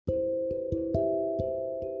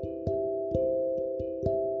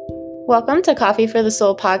Welcome to Coffee for the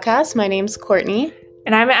Soul podcast. My name's Courtney.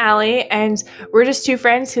 And I'm Allie, and we're just two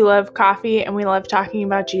friends who love coffee, and we love talking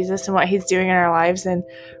about Jesus and what he's doing in our lives. And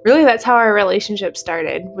really, that's how our relationship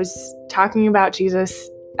started, was talking about Jesus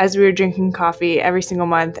as we were drinking coffee every single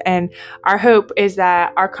month. And our hope is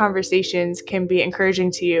that our conversations can be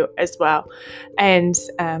encouraging to you as well. And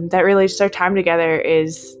that really just our time together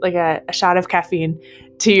is like a shot of caffeine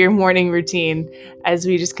to your morning routine as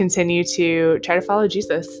we just continue to try to follow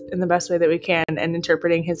Jesus in the best way that we can and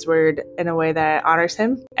interpreting his word in a way that honors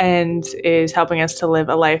him and is helping us to live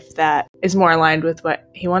a life that is more aligned with what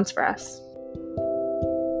he wants for us.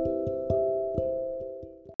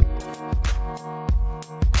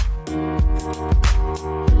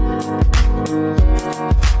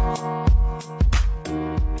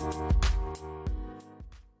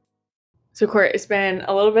 So, Court, it's been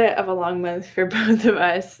a little bit of a long month for both of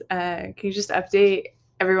us. Can you just update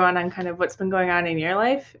everyone on kind of what's been going on in your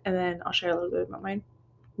life? And then I'll share a little bit about mine.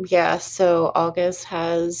 Yeah, so August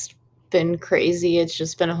has been crazy. It's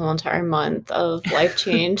just been a whole entire month of life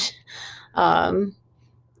change.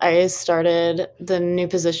 I started the new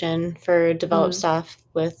position for developed staff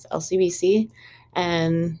with LCBC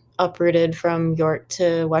and uprooted from York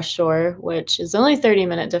to West Shore, which is only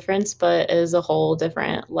 30-minute difference, but is a whole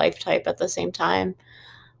different life type at the same time.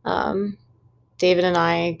 David and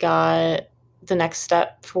I got the next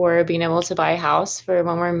step for being able to buy a house for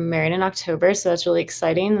when we're married in October, so that's really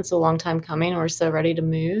exciting. It's a long time coming. We're so ready to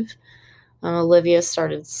move. Olivia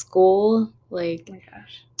started school. Like, oh my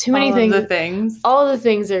gosh, too many things. All the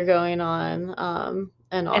things are going on.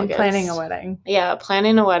 In August. And planning a wedding. Yeah,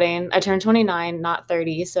 planning a wedding. I turned 29, not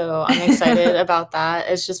 30, so I'm excited about that.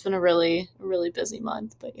 It's just been a really, really busy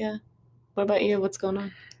month. But yeah, what about you? What's going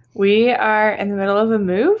on? We are in the middle of a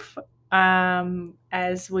move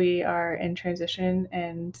as we are in transition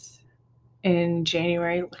and in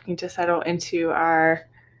January looking to settle into our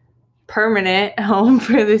permanent home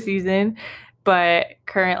for the season, but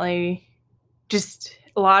currently just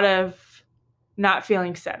a lot of not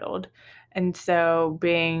feeling settled. And so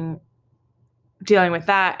dealing with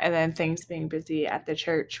that, and then things being busy at the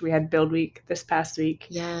church. We had Build Week this past week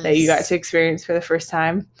that you got to experience for the first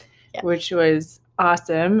time, which was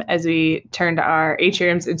awesome as we turned our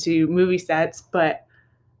atriums into movie sets, but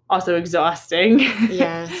also exhausting.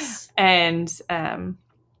 Yes. And a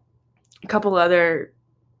couple other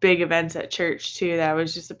big events at church too that I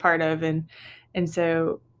was just a part of. And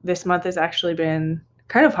so this month has actually been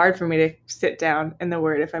kind of hard for me to sit down in the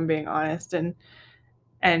word, if I'm being honest,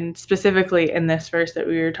 and specifically in this verse that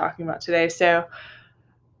we were talking about today. So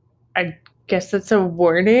I guess that's a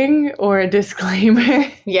warning or a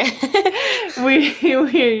disclaimer. Yeah.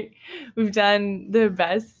 We've done the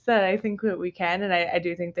best that I think that we can, and I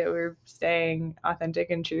do think that we're staying authentic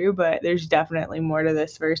and true, but there's definitely more to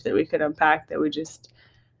this verse that we could unpack that we just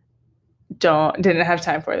didn't have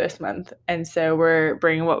time for this month. And so we're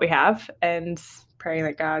bringing what we have and praying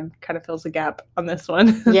that God kind of fills the gap on this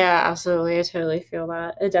one. Yeah, absolutely. I totally feel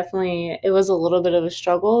that. It was a little bit of a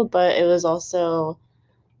struggle, but it was also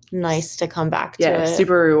nice to come back to it. Yeah,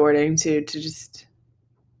 super rewarding to just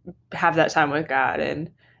have that time with God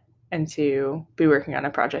and to be working on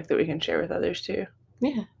a project that we can share with others too.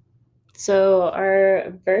 Yeah. So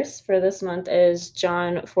our verse for this month is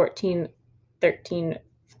John 14:13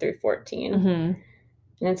 through 14. Mm-hmm.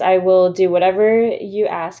 And it's, I will do whatever you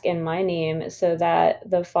ask in my name so that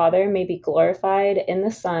the Father may be glorified in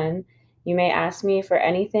the Son. You may ask me for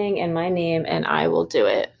anything in my name and I will do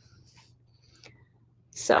it.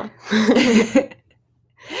 So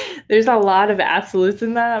there's a lot of absolutes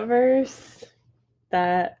in that verse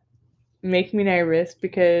that make me nervous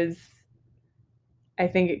because I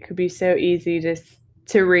think it could be so easy just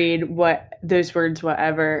to read what those words,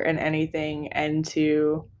 whatever and anything, and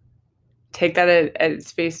to take that at its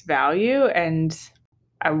face value. And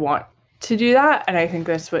I want to do that. And I think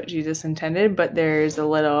that's what Jesus intended. But there's a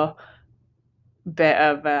little bit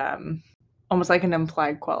of almost like an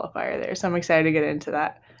implied qualifier there. So I'm excited to get into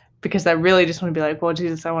that because I really just want to be like, well,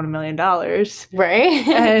 Jesus, I want $1 million. Right.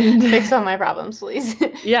 And fix all my problems, please.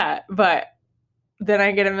 Yeah. But then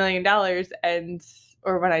I get $1 million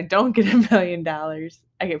or when I don't get $1 million,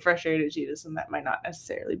 I get frustrated at Jesus. And that might not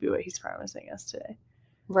necessarily be what he's promising us today.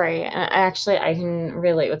 Right. And I can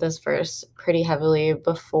relate with this verse pretty heavily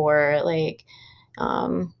before, like,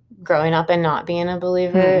 growing up and not being a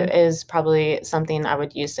believer is probably something I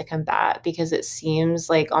would use to combat because it seems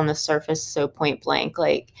like on the surface so point blank,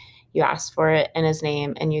 like you ask for it in his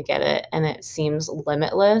name and you get it, and it seems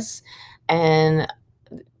limitless. And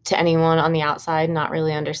to anyone on the outside not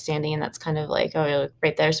really understanding, that's kind of like, oh,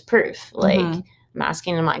 right there's proof. Like, I'm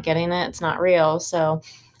asking, I'm not getting it, it's not real. So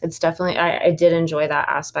it's definitely, I did enjoy that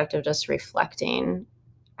aspect of just reflecting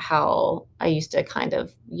how I used to kind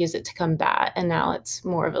of use it to combat, and now it's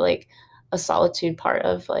more of like a solitude part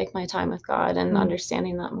of like my time with God and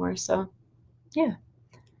understanding that more. So yeah,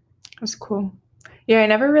 that's cool. Yeah, I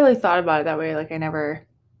never really thought about it that way. Like I never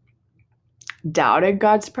doubted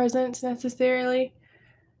God's presence necessarily.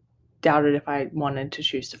 Doubted if I wanted to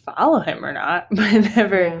choose to follow him or not, but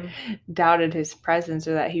never doubted his presence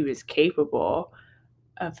or that he was capable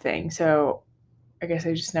of things. So I guess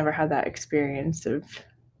I just never had that experience of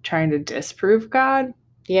trying to disprove God.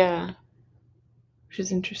 Yeah. Which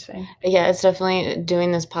is interesting. Yeah, it's definitely,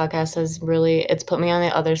 doing this podcast it's put me on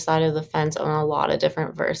the other side of the fence on a lot of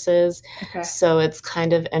different verses. Okay. So it's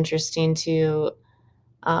kind of interesting to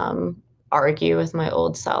argue with my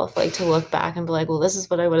old self, like to look back and be like, well, this is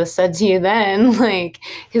what I would have said to you then, like,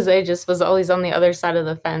 because I just was always on the other side of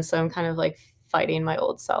the fence. So I'm kind of like fighting my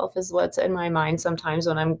old self is what's in my mind sometimes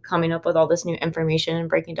when I'm coming up with all this new information and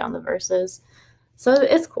breaking down the verses. So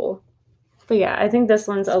it's cool. But yeah, I think this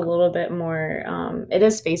one's a little bit more, it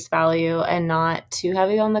is face value and not too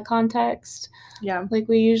heavy on the context. Yeah. Like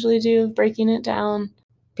we usually do of breaking it down,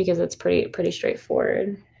 because it's pretty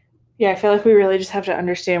straightforward. Yeah, I feel like we really just have to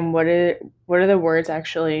understand what are the words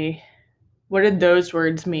actually, what did those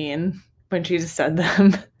words mean when Jesus said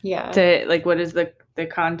them? Yeah. To like, what is the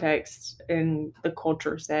context and the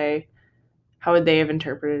culture say? How would they have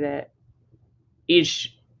interpreted it?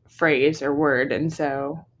 Each phrase or word. And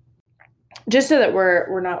so just so that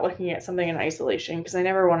we're not looking at something in isolation, because I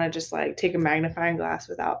never want to just like take a magnifying glass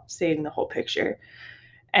without seeing the whole picture.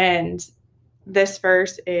 And this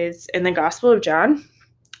verse is in the Gospel of John,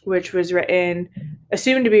 which was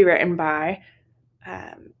assumed to be written by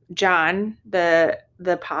John, the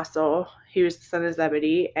apostle. He was the son of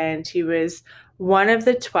Zebedee, and he was one of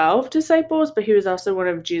the 12 disciples, but he was also one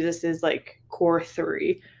of Jesus's like core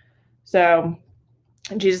 3. So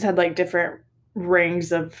Jesus had like different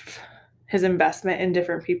rings of his investment in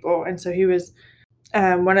different people, and so he was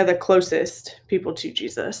one of the closest people to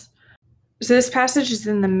Jesus. So this passage is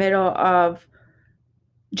in the middle of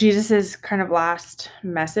Jesus's kind of last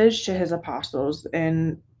message to his apostles,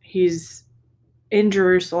 and he's in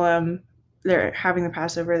Jerusalem. They're having the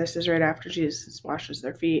Passover. This is right after Jesus washes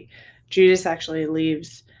their feet. Judas actually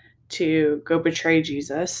leaves to go betray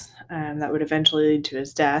Jesus. That would eventually lead to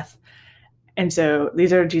his death. And so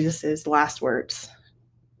these are Jesus's last words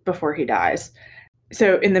before he dies.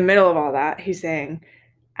 So in the middle of all that, he's saying,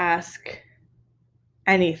 ask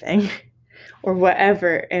anything or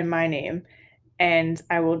whatever in my name, and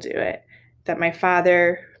I will do it, that my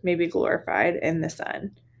Father may be glorified in the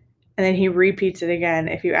Son. And then he repeats it again,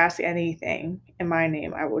 if you ask anything in my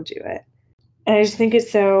name, I will do it. And I just think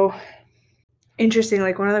it's so interesting.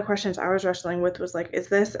 Like one of the questions I was wrestling with was like, is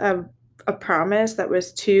this a promise that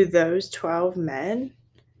was to those 12 men?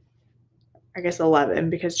 I guess 11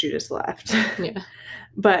 because Judas left. Yeah.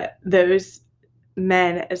 But those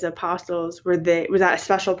men as apostles, was that a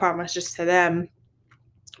special promise just to them?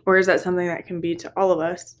 Or is that something that can be to all of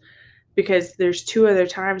us? Because there's 2 other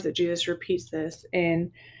times that Jesus repeats this.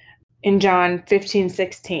 In John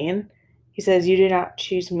 15:16, he says, you did not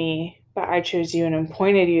choose me, but I chose you and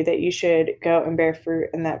appointed you that you should go and bear fruit,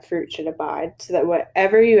 and that fruit should abide, so that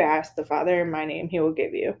whatever you ask the Father in my name, he will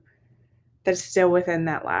give you. That's still within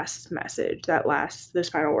that last message, those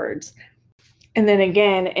final words. And then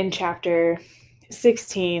again in chapter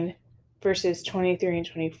 16, verses 23 and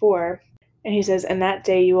 24, and he says, and that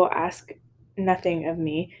day you will ask nothing of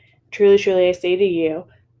me. Truly, truly, I say to you,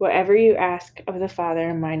 whatever you ask of the Father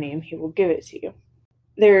in my name, he will give it to you.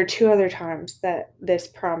 There are 2 other times that this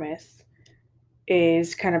promise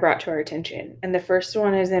is kind of brought to our attention. And the first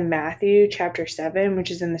one is in Matthew chapter 7, which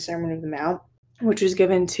is in the Sermon on the Mount, which was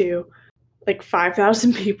given to like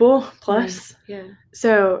 5,000 people plus. Yeah.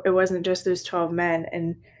 So it wasn't just those 12 men.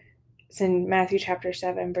 And it's in Matthew chapter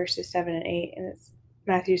 7, verses 7 and 8. And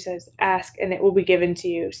Matthew says, ask and it will be given to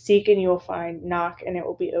you. Seek and you will find. Knock and it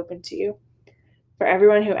will be opened to you. For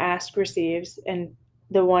everyone who asks receives, and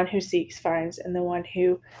the one who seeks finds, and the one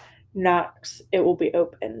who knocks, it will be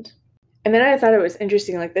opened. And then I thought it was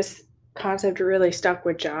interesting, like this concept really stuck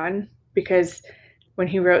with John, because when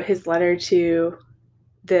he wrote his letter to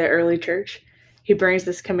the early church, he brings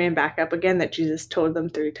this command back up again that Jesus told them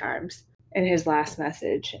 3 times in his last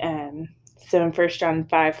message. So in 1 John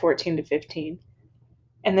 5:14-15,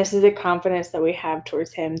 and this is the confidence that we have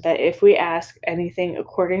towards him, that if we ask anything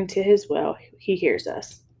according to his will, he hears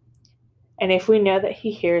us. And if we know that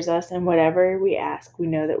he hears us in whatever we ask, we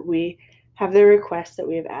know that we have the request that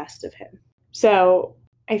we have asked of him. So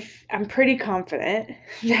I'm pretty confident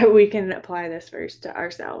that we can apply this verse to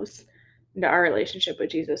ourselves, into our relationship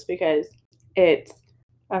with Jesus, because it's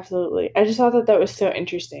absolutely, I just thought that was so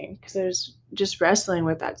interesting, because I was just wrestling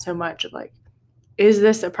with that so much of like, is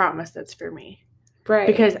this a promise that's for me? Right.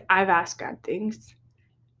 Because I've asked God things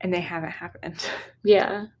and they haven't happened.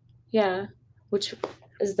 Yeah. Yeah. Which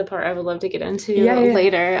is the part I would love to get into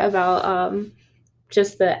later about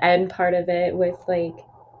just the end part of it with like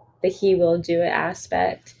the he will do it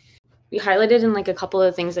aspect. You highlighted in like a couple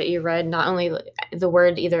of things that you read, not only the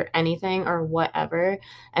word either anything or whatever.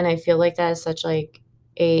 And I feel like that is such like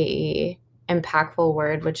a impactful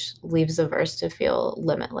word, which leaves the verse to feel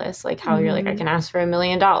limitless. Like how you're like, I can ask for $1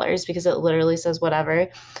 million because it literally says whatever.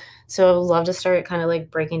 So I would love to start kind of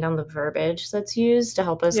like breaking down the verbiage that's used to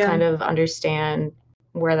help us kind of understand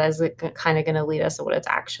where that's like kind of going to lead us to what it's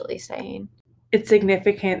actually saying. It's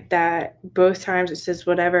significant that both times it says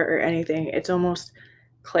whatever or anything, it's almost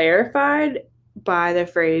clarified by the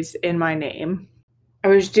phrase in my name. I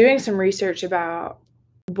was doing some research about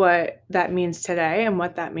what that means today and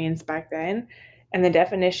what that means back then. And the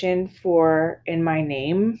definition for in my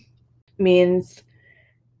name means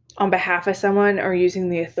on behalf of someone or using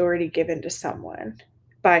the authority given to someone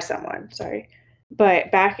by someone, sorry.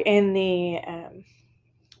 But back in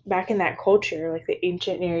that culture, like the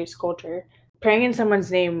ancient Near East culture, praying in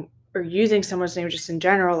someone's name or using someone's name just in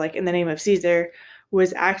general, like in the name of Caesar,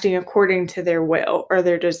 was acting according to their will or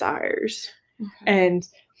their desires. And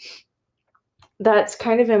that's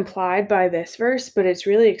kind of implied by this verse, but it's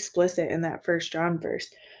really explicit in that 1 John verse,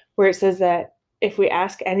 where it says that if we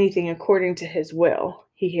ask anything according to his will,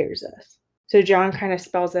 he hears us. So John kind of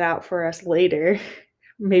spells it out for us later.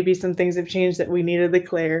 Maybe some things have changed that we needed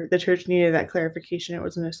the church needed that clarification. It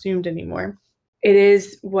wasn't assumed anymore. It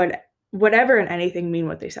is whatever and anything mean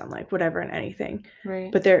what they sound like, whatever and anything.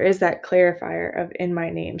 Right. But there is that clarifier of in my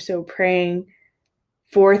name. So praying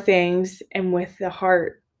for things and with the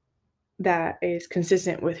heart that is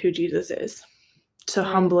consistent with who Jesus is. So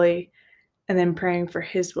humbly, and then praying for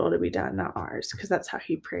his will to be done, not ours, because that's how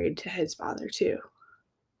he prayed to his Father too.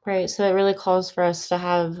 Right. So it really calls for us to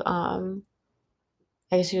have, I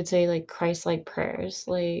guess you would say like Christ-like prayers.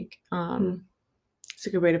 Like, it's a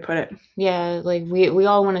good way to put it. Yeah, like we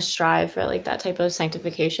all want to strive for like that type of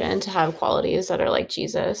sanctification, to have qualities that are like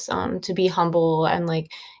Jesus, to be humble and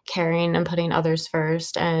like caring and putting others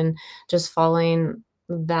first and just following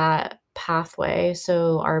that pathway.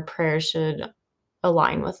 So our prayers should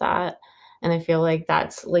align with that. And I feel like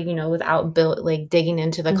that's like, without digging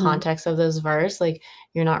into the context of this verse, like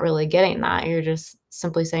you're not really getting that. You're just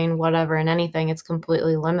simply saying whatever and anything. It's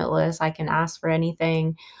completely limitless. I can ask for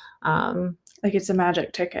anything. Like it's a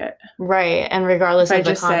magic ticket. Right. And regardless if of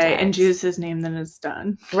the context. Say in Jesus' name, then it's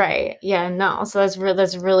done. Right. Yeah, no. So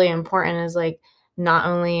that's really important, is like not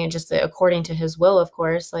only just according to his will, of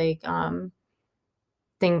course, like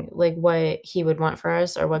think like what he would want for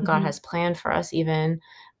us or what God has planned for us even,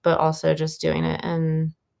 but also just doing it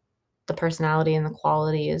in the personality and the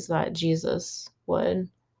qualities that Jesus would.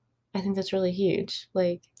 I think that's really huge.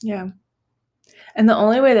 Like, yeah. And the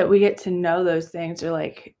only way that we get to know those things or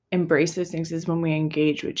like embrace those things is when we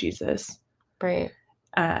engage with Jesus. Right.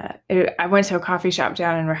 I went to a coffee shop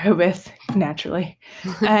down in Rehoboth, naturally.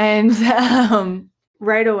 And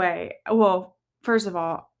right away, well, first of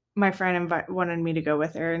all, my friend wanted me to go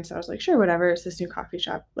with her. And so I was like, sure, whatever. It's this new coffee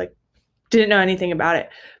shop. Like, didn't know anything about it.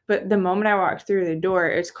 But the moment I walked through the door,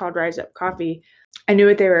 it's called Rise Up Coffee. I knew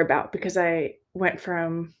what they were about because I went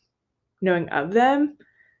from knowing of them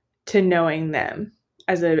to knowing them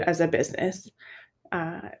as a business,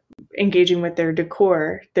 engaging with their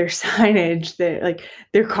decor, their signage,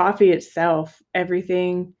 their coffee itself,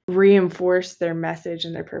 everything reinforced their message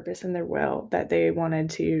and their purpose and their will that they wanted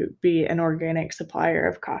to be an organic supplier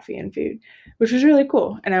of coffee and food, which was really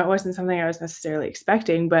cool. And it wasn't something I was necessarily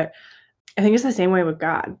expecting, but I think it's the same way with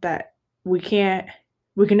God, that we can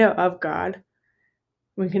know of God,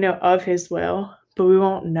 we can know of his will, but we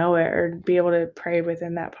won't know it or be able to pray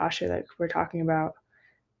within that posture that we're talking about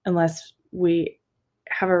unless we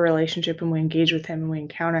have a relationship and we engage with him and we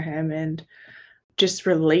encounter him and just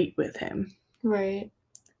relate with him. Right.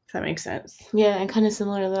 If that makes sense. Yeah, and kind of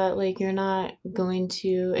similar to that, like you're not going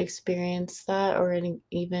to experience that or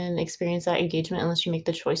even experience that engagement unless you make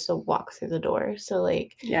the choice to walk through the door. So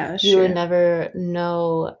like, yeah, you would never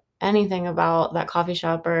know anything about that coffee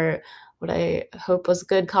shop or what I hope was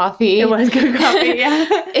good coffee. It was good coffee, yeah.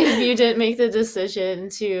 If you didn't make the decision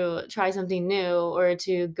to try something new or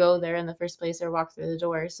to go there in the first place or walk through the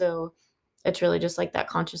door. So it's really just like that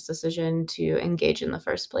conscious decision to engage in the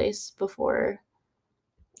first place before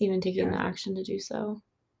even taking the action to do so.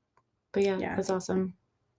 But yeah, that's awesome.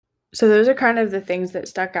 So those are kind of the things that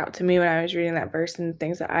stuck out to me when I was reading that verse and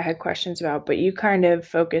things that I had questions about, but you kind of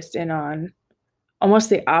focused in on almost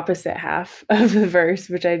the opposite half of the verse,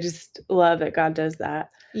 which I just love that God does that.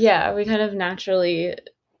 Yeah, we kind of naturally,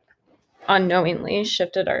 unknowingly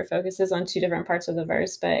shifted our focuses on two different parts of the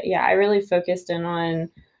verse. But yeah, I really focused in on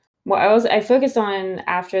I focused on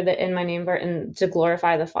after the in my name part and to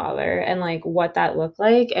glorify the Father and like what that looked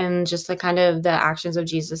like and just the kind of the actions of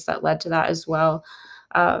Jesus that led to that as well.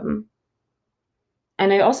 Um,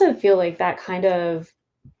 and I also feel like that kind of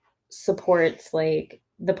supports like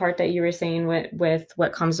the part that you were saying with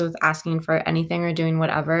what comes with asking for anything or doing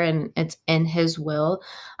whatever and it's in his will,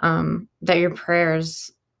 that your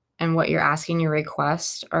prayers and what you're asking, your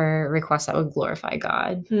request, are requests that would glorify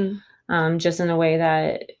God. Just in a way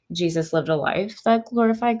that Jesus lived a life that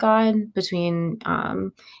glorified God. He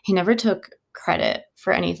never took credit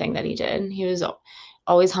for anything that he did. He was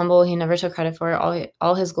always humble. He never took credit for it.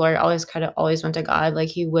 All his glory, all his credit always went to God. Like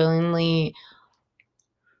he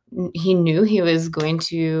knew he was going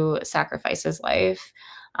to sacrifice his life,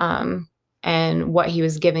 and what he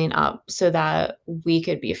was giving up so that we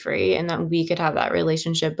could be free and that we could have that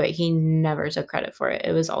relationship, but he never took credit for it.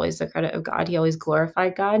 It was always the credit of God. He always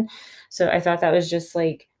glorified God. So I thought that was just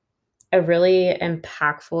like a really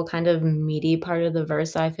impactful kind of meaty part of the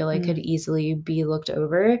verse that I feel like could easily be looked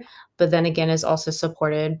over, but then again is also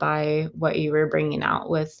supported by what you were bringing out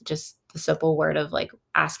with just the simple word of like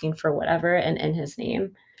asking for whatever and in his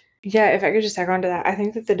name. Yeah, if I could just tag on to that, I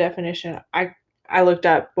think that the definition I looked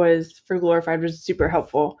up was for glorified was super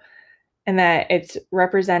helpful, and that it's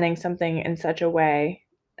representing something in such a way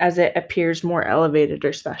as it appears more elevated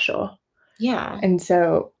or special. Yeah. And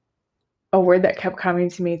so a word that kept coming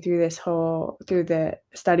to me through the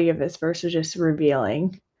study of this verse was just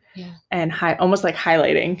revealing. Yeah. And almost like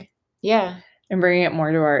highlighting. Yeah. And bringing it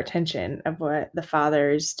more to our attention of what the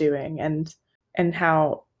Father is doing and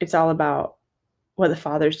how it's all about what the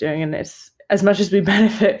Father's doing. And it's as much as we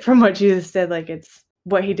benefit from what Jesus did, like it's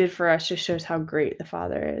what he did for us just shows how great the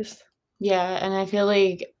Father is. Yeah. And I feel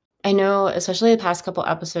like I know, especially the past couple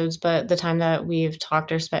episodes, but the time that we've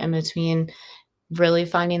talked or spent in between, really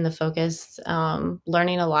finding the focus,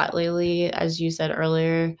 learning a lot lately, as you said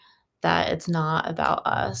earlier, that it's not about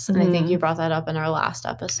us. And I think you brought that up in our last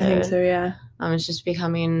episode. I think so, yeah. It's just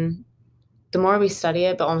becoming, the more we study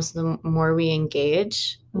it, but almost the more we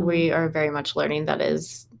engage, we are very much learning that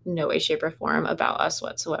is no way, shape, or form about us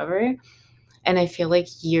whatsoever. And I feel like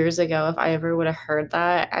years ago, if I ever would have heard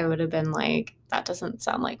that, I would have been like, that doesn't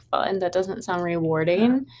sound like fun. That doesn't sound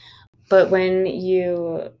rewarding. But when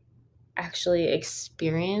you actually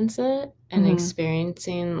experience it and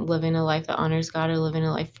experiencing living a life that honors God or living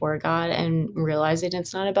a life for God and realizing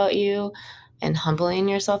it's not about you and humbling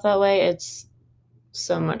yourself that way, it's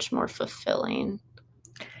so much more fulfilling.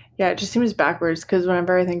 Yeah, it just seems backwards because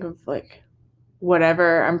whenever I think of like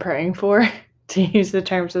whatever I'm praying for, to use the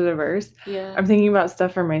terms of the verse, I'm thinking about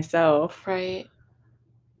stuff for myself. Right.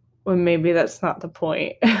 When maybe that's not the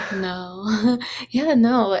point. No. Yeah,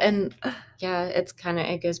 no. And yeah,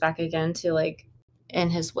 it goes back again to like in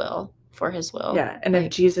his will, for his will. Yeah. And like,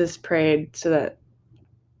 if Jesus prayed so that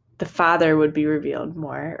the Father would be revealed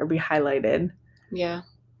more or be highlighted, yeah,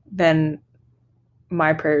 then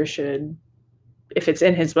my prayer should, if it's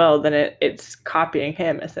in his will, then it's copying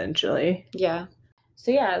him essentially. Yeah.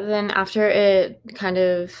 So yeah, then after it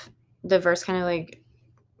the verse kind of like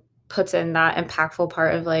puts in that impactful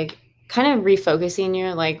part of like kind of refocusing you,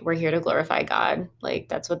 like we're here to glorify God. Like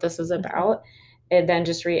that's what this is about. It then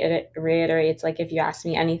just reiterates like, if you ask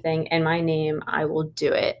me anything in my name, I will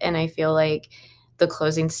do it. And I feel like the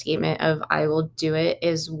closing statement of I will do it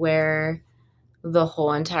is where the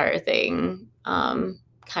whole entire thing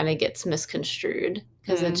kind of gets misconstrued,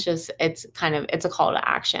 because it's a call to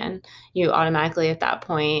action. You automatically at that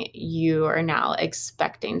point, you are now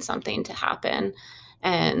expecting something to happen.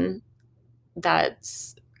 And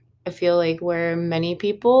that's, I feel like, where many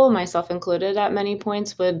people, myself included at many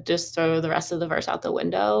points, would just throw the rest of the verse out the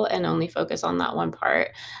window and only focus on that one part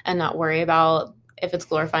and not worry about if it's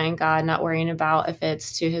glorifying God, not worrying about if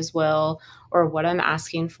it's to his will or what I'm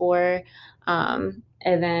asking for, and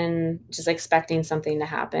then just expecting something to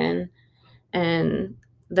happen. And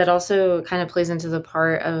that also kind of plays into the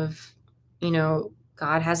part of,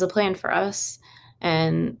 God has a plan for us,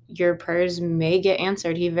 and your prayers may get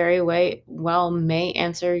answered. He very well may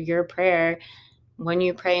answer your prayer when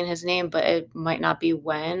you pray in his name, but it might not be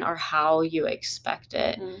when or how you expect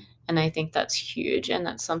it. And I think that's huge. And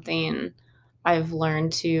that's something I've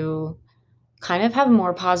learned to kind of have a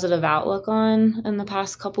more positive outlook on in the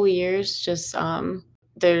past couple years. Just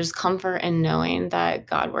there's comfort in knowing that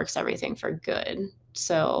God works everything for good.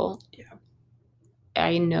 So Yeah.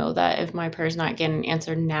 I know that if my prayer's not getting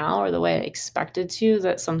answered now or the way I expected to,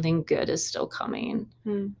 that something good is still coming.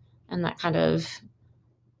 Mm. And that kind of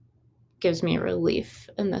gives me relief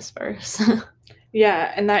in this verse.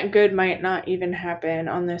 Yeah, and that good might not even happen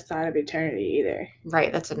on this side of eternity either.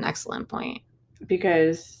 Right, that's an excellent point.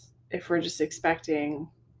 Because if we're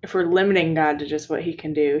limiting God to just what he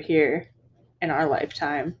can do here in our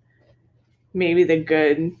lifetime, maybe the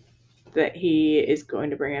good that he is going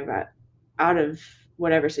to bring about out of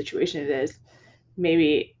whatever situation it is,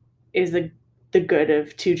 maybe is the good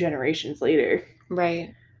of 2 generations later.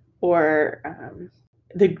 Right. Or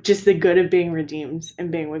the good of being redeemed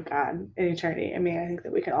and being with God in eternity. I mean, I think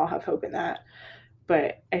that we can all have hope in that.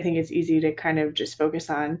 But I think it's easy to kind of just focus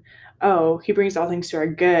on, oh, he brings all things to our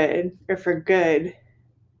good or for good.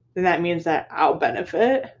 Then that means that I'll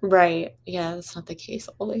benefit. Right. Yeah, that's not the case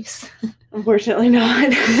always. Unfortunately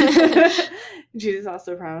not. Jesus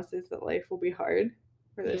also promises that life will be hard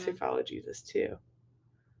for those who follow Jesus too.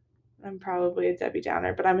 I'm probably a Debbie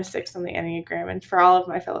Downer, but I'm a 6 on the Enneagram, and for all of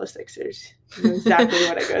my fellow 6ers, I know exactly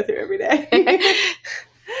what I go through every day.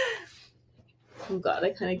 Oh God, I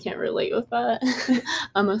kind of can't relate with that.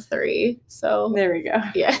 I'm a 3, so there we go.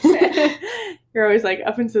 Yeah. You're always like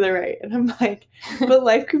up and to the right, and I'm like, but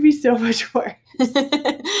life could be so much worse.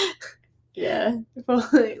 Yeah. Well,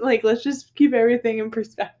 like let's just keep everything in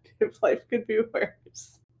perspective. Life could be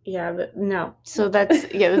worse. Yeah, but no. So that's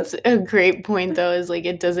a great point though, is like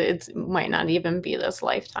it might not even be this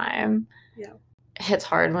lifetime. Yeah. It hits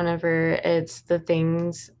hard whenever it's the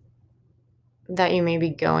things that you may be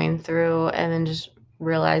going through and then just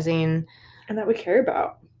realizing and that we care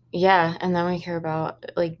about. Yeah, and then we care about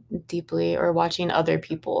like deeply, or watching other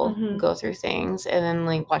people go through things and then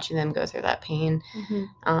like watching them go through that pain.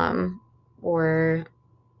 Or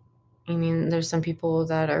I mean, there's some people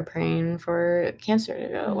that are praying for cancer to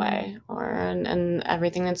go away, or and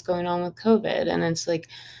everything that's going on with COVID, and it's like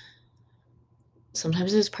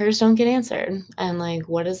sometimes those prayers don't get answered, and like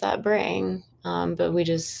what does that bring? But we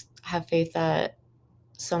just have faith that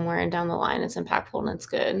somewhere down the line it's impactful and it's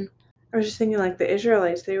good. I was just thinking, like the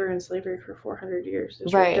Israelites, they were in slavery for 400 years.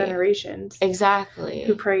 There's right. Generations. Exactly.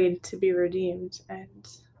 Who prayed to be redeemed, and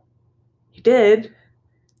he did.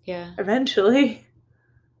 Yeah. Eventually.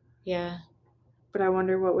 Yeah. But I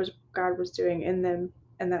wonder what God was doing in them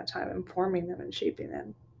in that time, informing them and shaping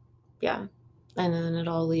them. Yeah. And then it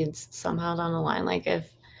all leads somehow down the line. Like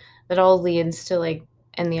if it all leads to like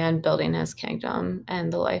in the end building his kingdom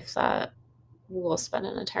and the life that we'll spend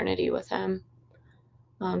an eternity with him.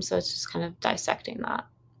 So it's just kind of dissecting that.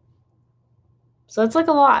 So it's like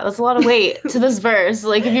a lot. That's a lot of weight to this verse.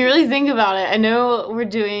 Like if you really think about it, I know we're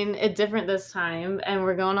doing it different this time and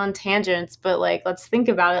we're going on tangents, but like let's think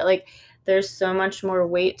about it. Like there's so much more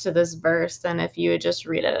weight to this verse than if you would just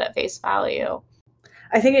read it at face value.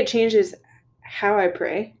 I think it changes how I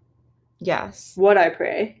pray. Yes. What I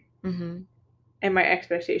pray. Mm-hmm. And my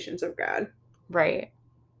expectations of God. Right.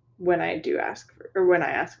 When I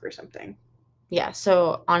ask for something. Yeah.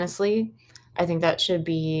 So honestly, I think that should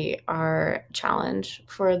be our challenge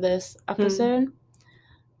for this episode.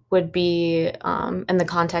 Would be in the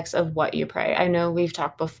context of what you pray. I know we've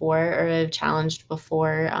talked before or have challenged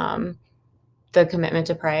before the commitment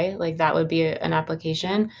to pray. Like that would be an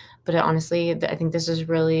application. But honestly, I think this is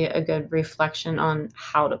really a good reflection on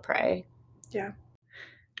how to pray. Yeah.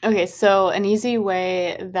 Okay, so an easy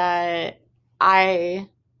way that I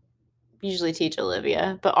usually teach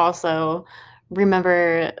Olivia, but also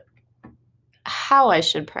remember how I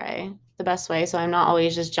should pray the best way. So I'm not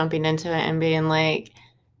always just jumping into it and being like,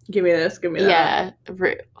 give me this, give me that.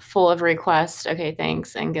 Yeah, full of requests. Okay,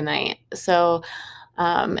 thanks, and good night. So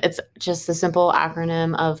it's just the simple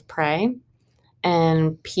acronym of pray.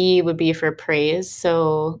 And P would be for praise.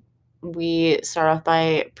 So we start off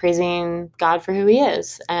by praising God for who he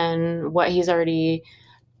is and what he's already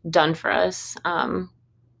done for us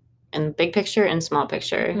in big picture and small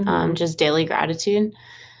picture, just daily gratitude.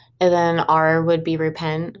 And then R would be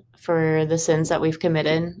repent for the sins that we've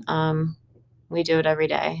committed. We do it every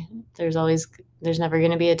day. There's never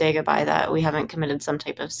going to be a day go by that we haven't committed some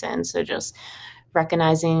type of sin. So just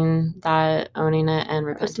recognizing that, owning it, and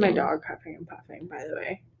repenting. That's my dog huffing and puffing, by the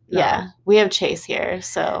way. No. Yeah, we have Chase here,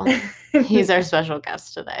 so he's our special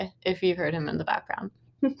guest today, if you've heard him in the background.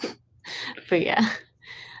 But yeah.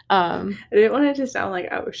 I didn't want it to sound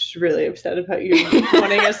like I was just really upset about you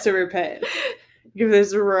wanting us to repent. Give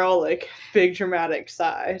this real, like, big dramatic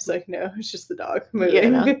sigh. It's like, no, it's just the dog moving. Yeah,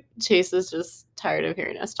 no. Chase is just tired of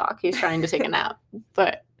hearing us talk. He's trying to take a nap.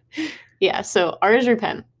 But yeah, so R is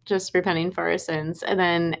repent. just repenting for our sins. And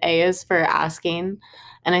then A is for asking.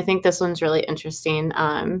 And I think this one's really interesting,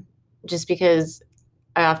 just because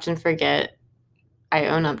I often forget, I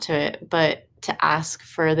own up to it, but to ask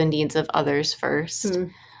for the needs of others first,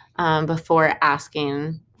 before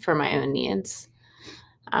asking for my own needs.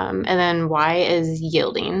 And then Y is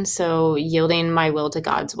yielding. So yielding my will to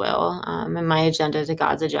God's will, and my agenda to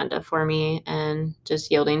God's agenda for me, and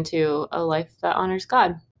just yielding to a life that honors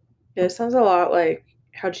God. Yeah, it sounds a lot like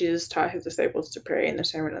how Jesus taught his disciples to pray in the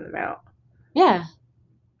Sermon on the Mount. Yeah.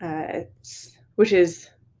 Which is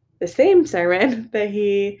the same sermon that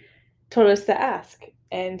he told us to ask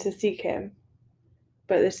and to seek him.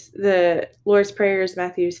 But the Lord's Prayer is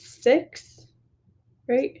Matthew 6,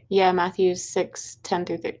 right? Yeah, Matthew 6, 10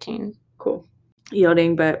 through 13. Cool.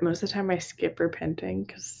 Yielding, but most of the time I skip repenting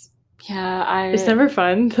because yeah, it's never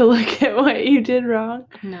fun to look at what you did wrong.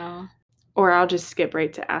 No. Or I'll just skip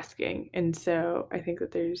right to asking. And so I think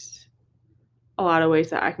that there's a lot of ways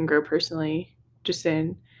that I can grow personally just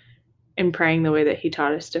in praying the way that he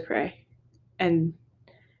taught us to pray. And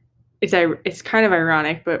it's kind of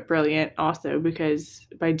ironic but brilliant also, because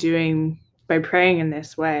by praying in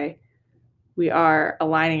this way, we are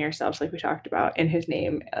aligning ourselves, like we talked about, in his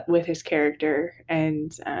name with his character.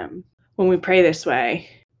 And when we pray this way,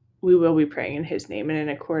 we will be praying in his name and in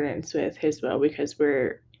accordance with his will, because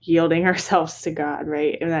we're yielding ourselves to God,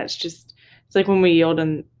 right? And that's just, it's like when we yield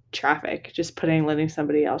in traffic, just letting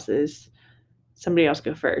somebody else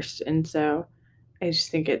go first. And so I just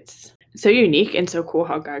think it's so unique and so cool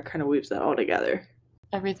how God kind of weaves that all together.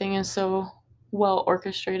 Everything is so well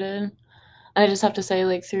orchestrated. And I just have to say,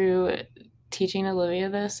 like, through teaching Olivia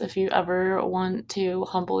this, if you ever want to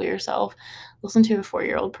humble yourself, listen to a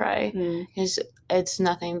 4-year-old pray. Because it's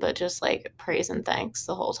nothing but just like praise and thanks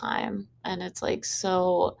the whole time. And it's like,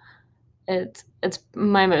 so it's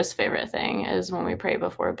my most favorite thing is when we pray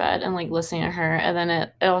before bed and like listening to her. And then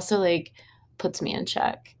it also like puts me in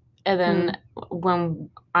check. And then when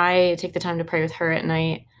I take the time to pray with her at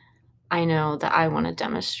night, I know that I want to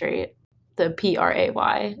demonstrate the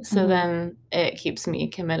PRAY. So then it keeps me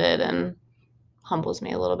committed and humbles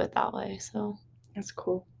me a little bit that way. So that's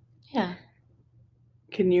cool. Yeah.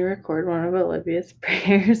 Can you record one of Olivia's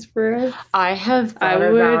prayers for us? I have thought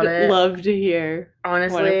about it. I would love to hear.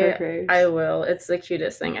 Honestly, one of her prayers. I will. It's the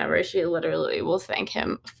cutest thing ever. She literally will thank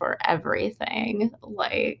him for everything,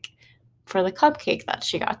 like for the cupcake that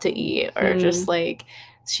she got to eat, or just like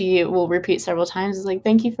she will repeat several times, is like,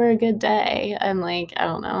 thank you for a good day. And like, I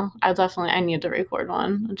don't know. I need to record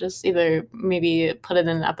one. Just either maybe put it in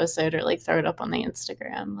an episode or like throw it up on the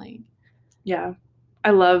Instagram. Like, yeah. I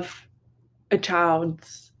love a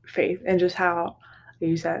child's faith and just how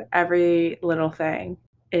you said every little thing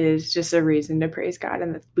is just a reason to praise God,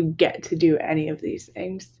 and that we get to do any of these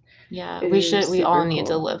things. Yeah, we all need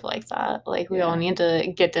to live like that. Like, we all need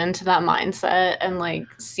to get into that mindset and like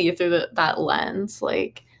see through that lens.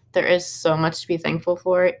 Like, there is so much to be thankful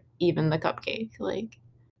for, even the cupcake. Like,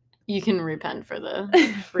 you can repent for the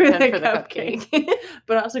cupcake.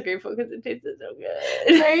 But also grateful because it tasted so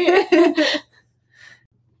good. Right?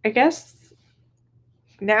 I guess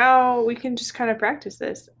now we can just kind of practice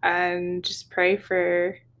this and just pray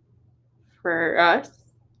for us.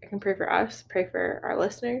 I can pray for us, pray for our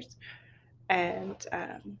listeners, and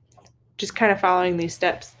just kind of following these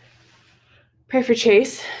steps. Pray for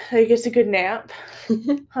Chase that he gets a good nap.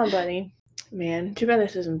 Huh, buddy? Man, too bad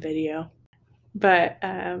this isn't video. But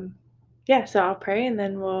yeah, so I'll pray and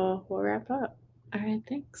then we'll wrap up. All right,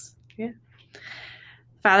 thanks. Yeah.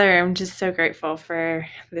 Father, I'm just so grateful for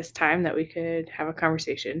this time that we could have a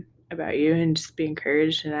conversation about you and just be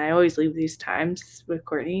encouraged. And I always leave these times with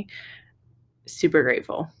Courtney super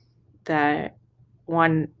grateful that,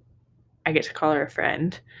 one, I get to call her a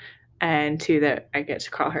friend, and two, that I get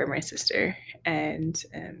to call her my sister. And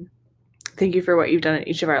thank you for what you've done in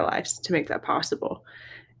each of our lives to make that possible,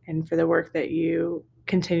 and for the work that you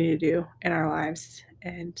continue to do in our lives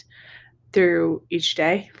and through each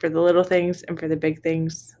day, for the little things and for the big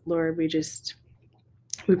things. Lord, we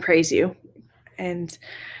praise you. And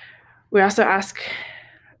we also ask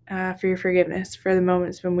for your forgiveness for the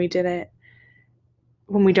moments when we don't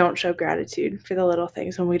show gratitude for the little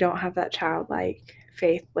things, when we don't have that childlike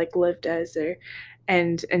faith like Liv does,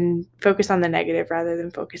 and focus on the negative rather than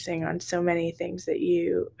focusing on so many things that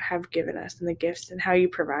you have given us and the gifts and how you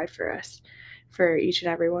provide for us for each and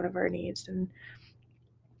every one of our needs.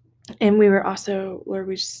 And we were also, Lord,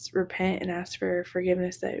 we just repent and ask for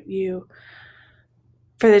forgiveness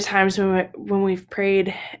for the times when we've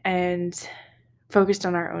prayed and focused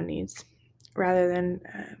on our own needs rather than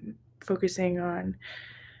focusing on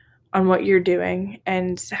what you're doing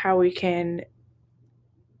and how we can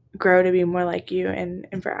grow to be more like you, and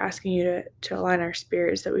for asking you to align our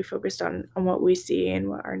spirits, that we focused on what we see and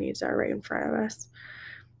what our needs are right in front of us.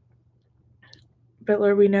 But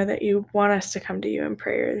Lord, we know that you want us to come to you in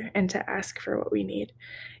prayer and to ask for what we need.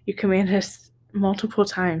 You command us multiple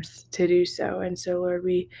times to do so. And so, Lord,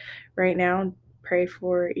 we right now pray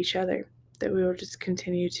for each other, that we will just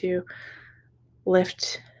continue to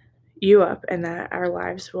lift you up, and that our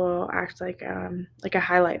lives will act like a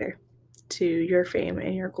highlighter to your fame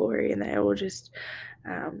and your glory, and that it will just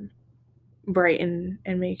brighten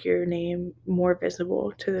and make your name more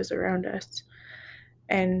visible to those around us.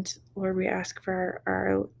 And Lord, we ask for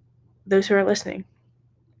our those who are listening,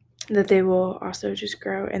 that they will also just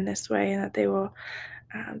grow in this way, and that they will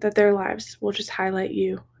that their lives will just highlight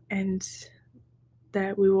you, and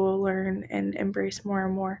that we will learn and embrace more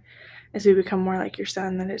and more as we become more like your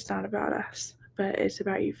Son, that it's not about us, but it's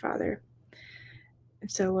about you, Father.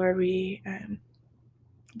 And so, Lord, we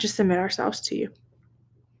just submit ourselves to you.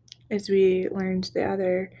 As we learned the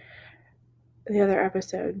other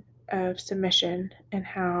episode of submission and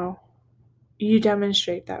how you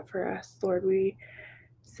demonstrate that for us, Lord, we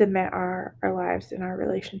submit our lives and our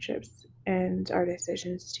relationships and our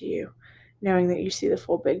decisions to you, knowing that you see the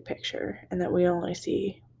full big picture and that we only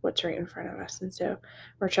see what's right in front of us. And so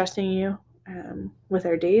we're trusting you with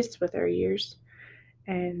our days, with our years,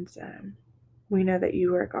 and we know that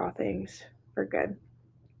you work all things for good,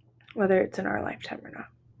 whether it's in our lifetime or not.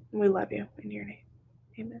 We love you in your name.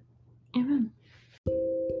 Amen. Amen.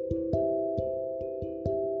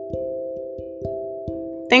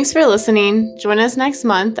 Thanks for listening. Join us next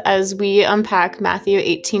month as we unpack Matthew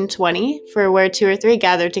 18:20, for where 2 or 3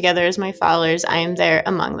 gather together as my followers, I am there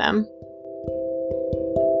among them.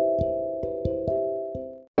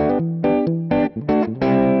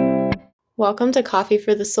 Welcome to Coffee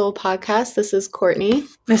for the Soul podcast. This is Courtney.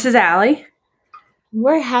 This is Allie.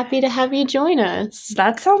 We're happy to have you join us.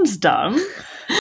 That sounds dumb.